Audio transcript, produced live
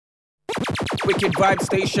Wicked VIBZ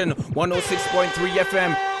Station, 106.3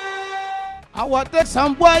 FM. I want take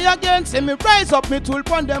some boy again, see me rise up, me tool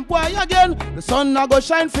pon them boy again. The sun a go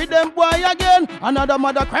shine for them boy again. Another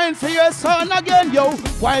mother crying for your son again, yo.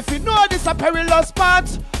 Why if you know this a perilous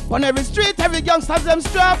spot? On every street, every gangsters them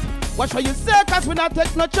strap. Watch what you say, cause we not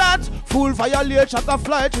take no chat. Fool violate, shot a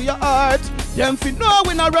fly to your heart. Them fi know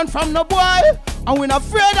we not run from no boy. And we not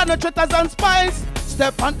afraid of no traitors and spies.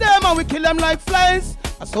 Step on them and we kill them like flies.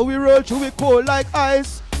 And so we roll through we cold like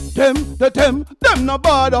ice. Them no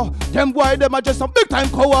bother. Them boy, them are just some big time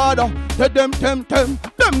coward.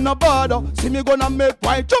 Them no bother. See me gonna make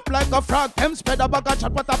white jump like a frog. Them spread a bag of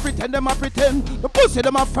chat, but I pretend them a pretend. The pussy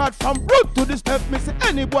them a fraud from root to the step. Me see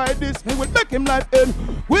any boy this, me will make him life end.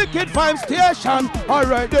 Wicked VIBZ Station,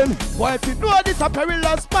 alright then. Boy, if you know this a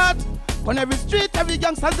perilous spot. On every street, every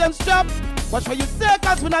gangsters them strap. Watch what you say,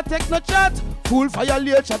 cause we not take no chat. Fool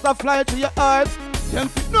violate, shot a fly to your heart. Them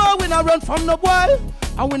know we not run from no boy.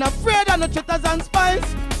 And we not afraid of no traitors and spies.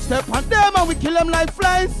 Step on them and we kill them like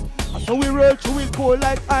flies. And so we roll through we cold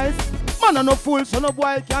like ice. Man a no fool, so no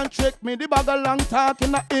boy can trick me. The bag of long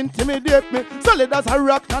talking a intimidate me. Solid as a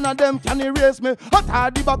rock, none of them can erase me. Hot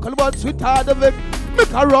hard the buckle, but sweet hard the Vic.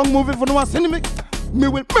 Make a wrong move if you want to see me. Me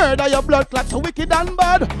will murder your blood clot so wicked and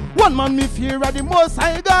bad. One man me fear of the most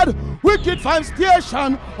high God. Wicked VIBZ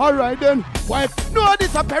Station, alright then. Why if know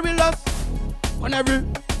this a perilous? On every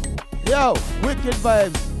yo, wicked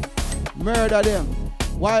vibes, murder them.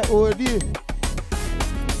 YOD.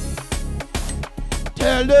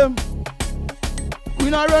 Tell them we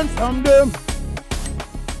not run from them.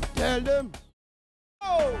 Tell them.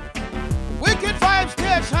 Oh, Wicked VIBZ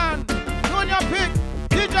Station, Junior Pick,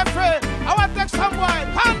 DJ Fred. I want to take some boy,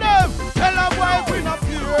 pan them. Tell them why we not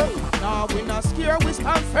fear. Nah, we not scared, we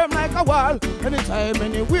stand firm like a wall. Anytime,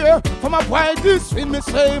 anywhere. From a boy, this with me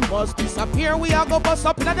say must disappear. We are go bust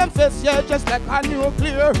up in them face, yeah, just like a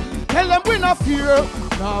nuclear. Tell them we not fear.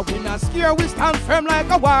 Nah, we not scared, we stand firm like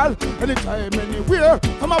a wall. Anytime, anywhere.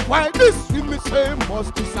 From a boy, this with me say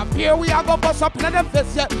must disappear. We are go bust up in them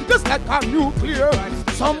face, yeah, just like a nuclear.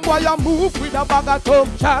 Some boy a move with a bag of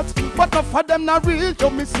tough chat, but not for them not real, you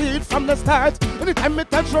me see it from the start. Anytime me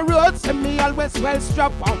touch the road, send me always well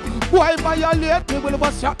strapped out. Boy violate, me will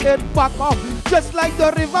bust your head back up. Just like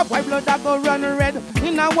the river, boy blood that go run red.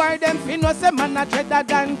 In a war, them finna say man a treader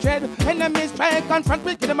than tread. Enemies try to confront,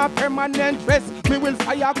 we give them a permanent rest. Me will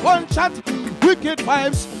fire gunshot, wicked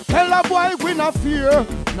vibes. Tell a boy we not fear.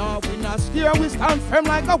 No, we not scared, we stand firm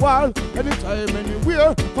like a wall. Anytime,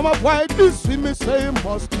 anywhere. From a boy, this we me say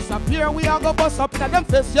must disappear. We are go bust up in them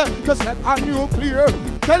face, yeah, just like a nuclear.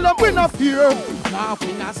 Tell them we not fear. No,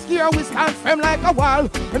 we not scared, we stand firm like a wall.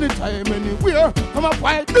 Anytime, anywhere. From a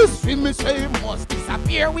boy, this we me say must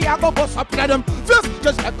disappear. We are go bust up in them face,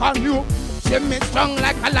 just like a new. See me strong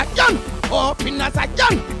like a lion, open as a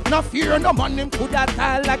gun. No fear, no man, him could have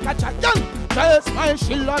tall like a giant. Just my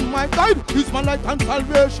shield and my guide is my light and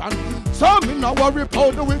salvation. So me no worry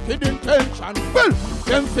about the wicked intention. Well,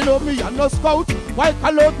 them follow me and no scout. Why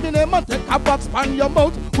call out me name and take a box pan your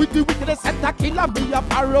mouth? With the wicked set a killer me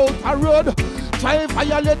up a road. Try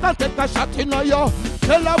violate and take a shot in your.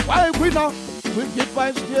 Tell her why we not Wicked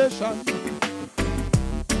VIBZ Station.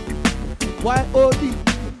 YOD,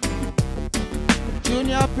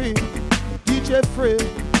 Junior P, DJ Fred,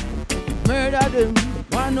 murder them.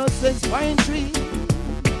 106.3.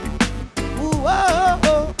 Ooh, oh, oh,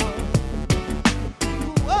 oh.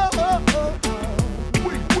 Ooh, oh, oh, oh,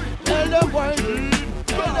 oh. Tell them why.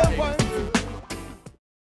 Tell them why.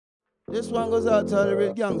 This one goes out to all the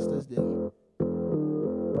real gangsters then.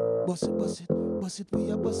 Bust it, bust it. Bust it, we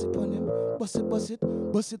a bust it on him. Bust it, bust it.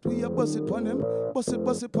 Bust it, we a bust it on him. Bust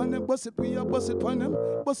it on him. Bust it, we a bust it on him.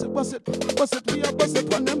 Bust it, bust it. Bust it, we a bust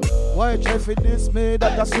it on him. Why try for this me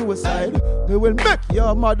that a suicide? Me will make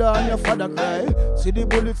your mother and your father cry. See the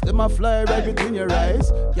bullets, them a fly right between your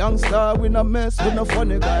eyes. Youngster, we no mess with no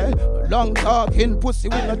funny guy. Long talking pussy,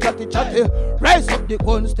 we no chatty. Rise up the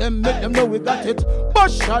guns, them make them know we got it.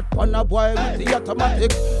 Bust shot on a boy with the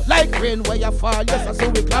automatic. Like rain where you fall, yes, I saw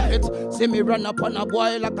we clap it. See me run up on a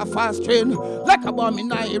boy like a fast train. Like a bomb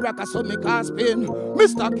in Iraq, I saw me car spin.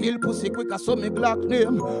 Mr. Kill pussy quick, I saw me Glock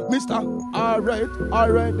name. Mr.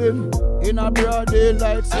 Alright then. In a broad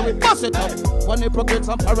daylight, so we bust it up. Funny progress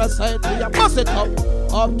and parasite, we a bust it up.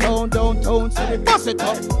 Uptown, downtown, so we bust it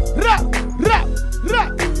up. Rap.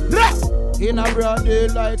 In a broad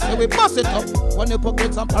daylight, so we bust it up. Funny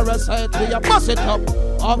progress and parasite, we a bust it up.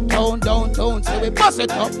 Uptown, downtown, so we bust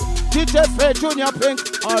it up. DJ Fred, Junior Pink,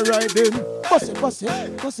 alright then. Bust it,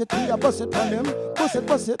 we a bust it on him. Bust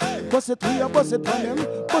it, we a bust it on him.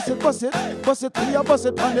 Bust it, we a bust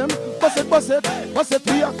it on him. Bust it,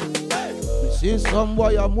 we a. See some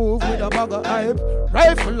boy a move with a bag of hype.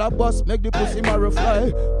 Rifle a bust, make the pussy marrow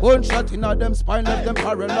fly. Gunshot in a them spine, left them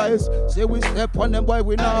paralyzed. Say we step on them boy,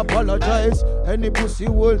 we not apologize. Any pussy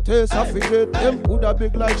will taste a figure. Them put a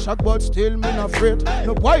big like shock, but still me not afraid.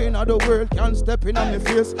 No boy in the world can step in on me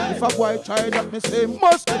face. If a boy try that, me say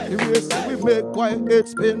must erase. We make boy head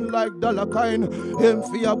spin like dollar kind. Him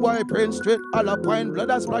for a boy print straight alpine.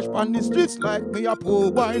 Blood a splash on the streets like me a pour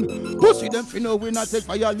wine. Pussy them fi know we not take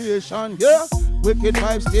violation. Yeah, Wicked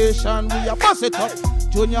Vibz Station, we a bust it up.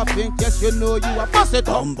 Junior Pink, yes you know you a bust it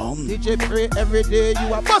up. DJ Pray every day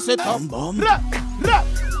you a bust it up. Rap, rap,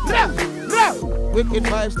 rap, rap. Wicked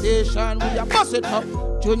Vibz Station, we a bust it up.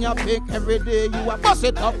 Junior Pink every day you a bust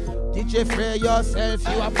it up. DJ Frey yourself,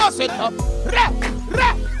 you a bust it up. Rap,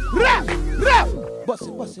 rap, rap, rap. Bust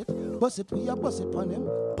it, bust it, bust it, we a bust it pon him.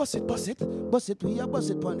 Bust it, bust it, bust it, we a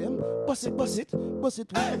bust it pon him. Bust it, bust it, bust it,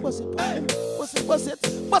 we a bust it pon him. Bust it, bust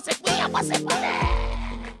it, bust it, we a bust it pon him.